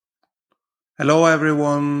Hello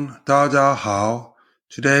everyone, 大家好.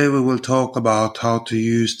 Today we will talk about how to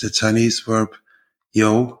use the Chinese verb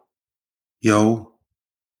有,有,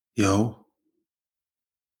有.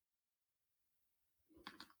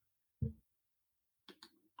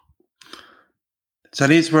 The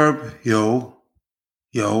Chinese verb 有,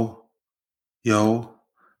有,有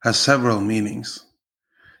has several meanings.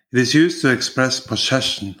 It is used to express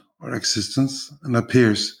possession or existence and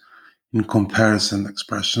appears in comparison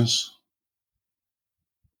expressions.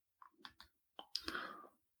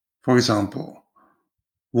 For example,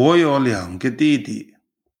 我有两个弟弟.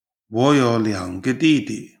 我有两个弟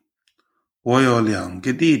弟. 我有两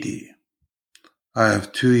个弟弟. I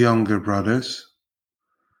have two younger brothers.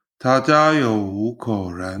 他家有五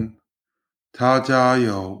口人. 他家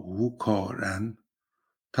有五口人.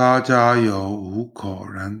 他家有五口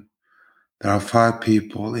人. There are 5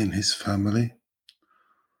 people in his family.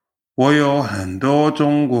 我有很多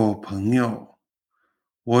中国朋友.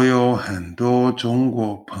 我有很多中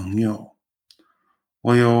国朋友.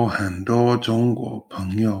 我有很多中国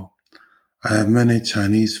朋友. I have many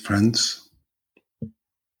Chinese friends.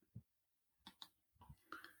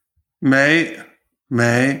 没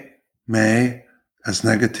as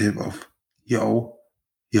negative of 有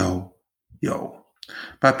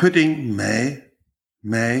By putting 没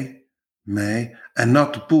and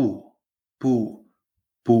not 不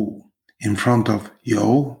in front of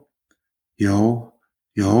有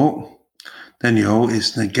then 有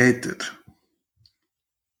is negated.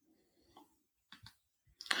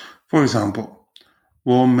 For example,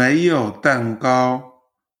 我没有蛋糕.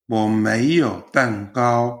 我没有蛋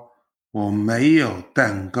糕. 我没有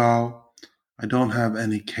蛋糕. I don't have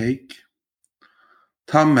any cake.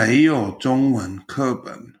 他没有中文课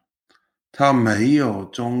本. 他没有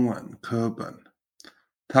中文课本.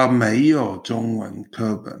 他没有中文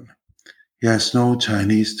课本. He has no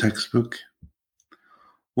Chinese textbook.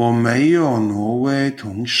 我没有挪威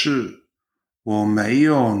同事. 我没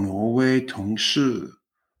有挪威同事.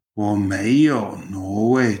 我没有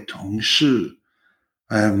挪威同事.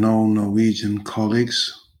 I have no Norwegian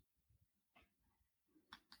colleagues.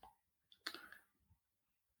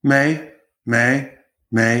 没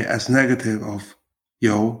as negative of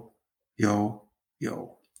有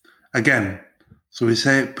Again, so we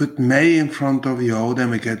say put 没 in front of 有, then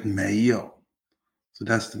we get 没有. So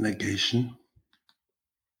that's the negation.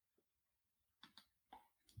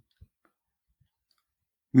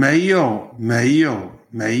 没有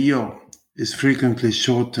is frequently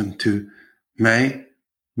shortened to 没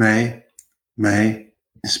in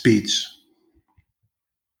speech.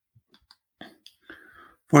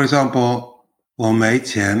 For example, 我没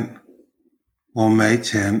钱. 我没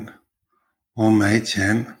钱. 我没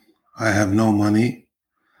钱. I have no money.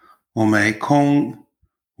 我没空.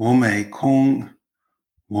 我没空.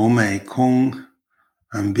 我没空.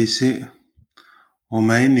 I'm busy. 我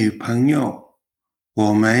没女朋友.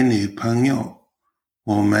 我没女朋友.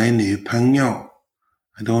 我没女朋友.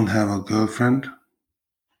 I don't have a girlfriend.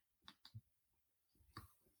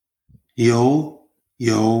 有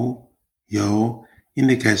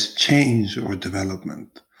indicates change or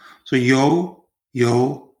development. So 有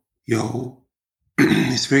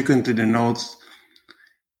is frequently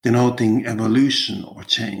denoting evolution or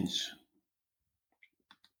change.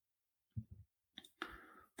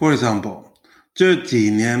 For example, 这几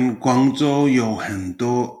年广州有很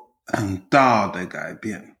大的改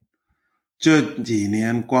变. 这几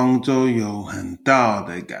年广州有很大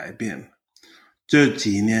的改变. 这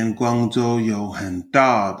几年广州有很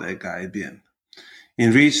大的改变.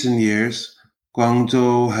 In recent years,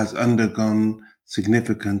 Guangzhou has undergone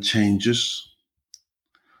significant changes.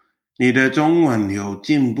 你的中文有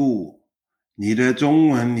进步. 你的中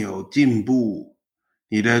文有进步.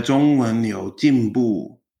 你的中文有进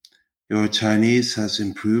步. Your Chinese has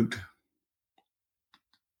improved.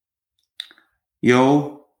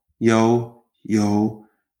 有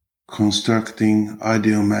constructing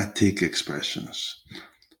idiomatic expressions.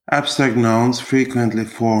 Abstract nouns frequently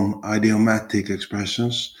form idiomatic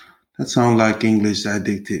expressions that sound like English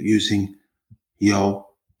adjective using 有.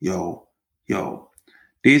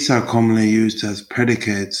 These are commonly used as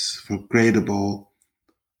predicates for gradable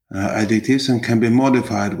adjectives and can be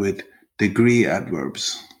modified with degree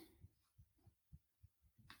adverbs.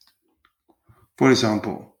 For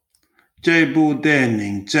example, 这部电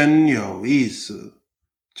影真有意思.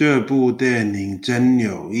 这部电影真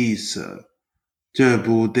有意思. 这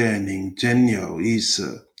部电影真有意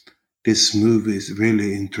思. This movie is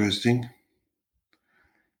really interesting.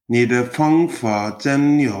 你的方法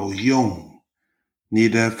真有用. 你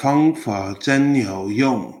的方法真有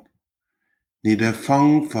用. 你的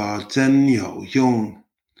方法真有用.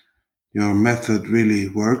 Your method really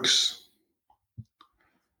works.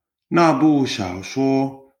 那部小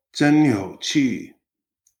说真有趣。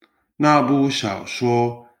那部小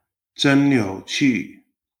说真有趣。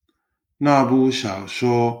那部小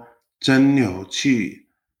说真有趣。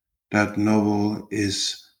That novel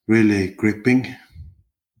is really gripping.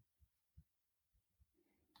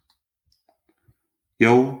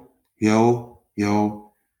 有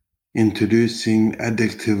introducing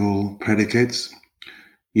adjectival predicates.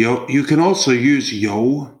 You can also use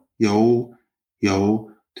有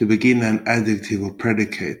to begin an adjective or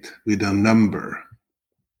predicate with a number.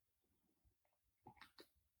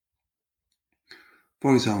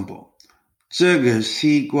 For example, 这个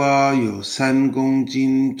西瓜有3公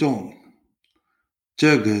斤重。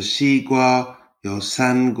这个西瓜有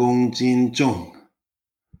3公斤重。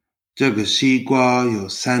这个西瓜有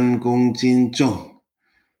3公斤重。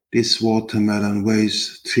This watermelon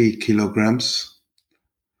weighs 3 kilograms.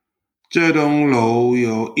 这栋楼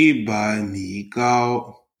有100米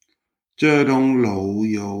高。这栋楼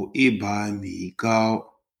有100米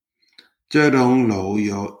高。这栋楼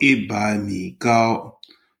有100米高。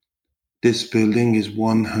This building is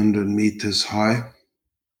 100 meters high.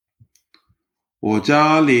 我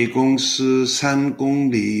家离公司3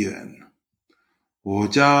公里远。我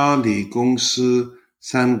家离公司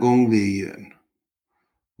3公里远。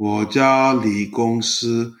我家离公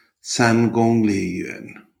司3公里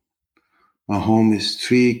远。My home is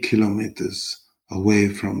 3 kilometers away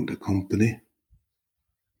from the company.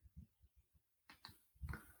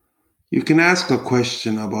 You can ask a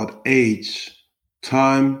question about age,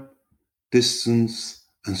 time, distance,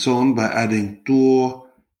 and so on by adding 多,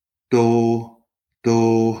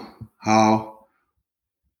 how,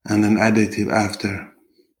 and an adjective after.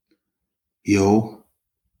 有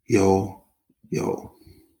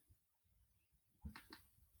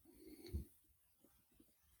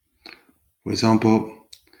For example,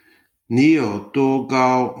 你有多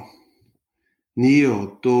高？你有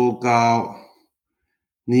多高？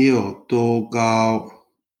你有多高？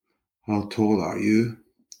 How tall are you?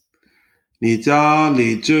 你家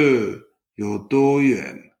离这有多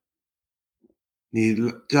远？你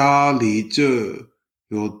家离这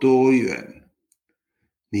有多远？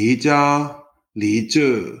你家离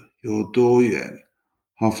这有多远？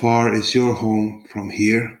 How far is your home from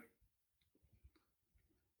here?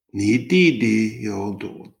 你弟弟有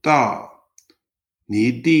多大？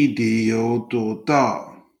你弟弟有多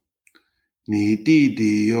大？你弟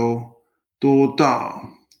弟有多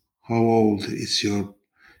大？ How old is your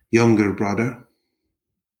younger brother?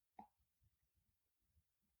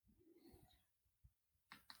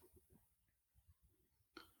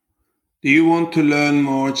 Do you want to learn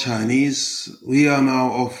more Chinese? We are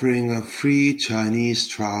now offering a free Chinese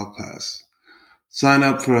trial class. Sign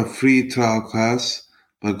up for a free trial class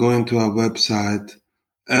by going to our website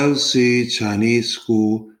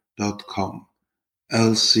lcchineseschool.com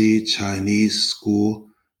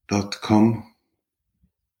lcchineseschool.com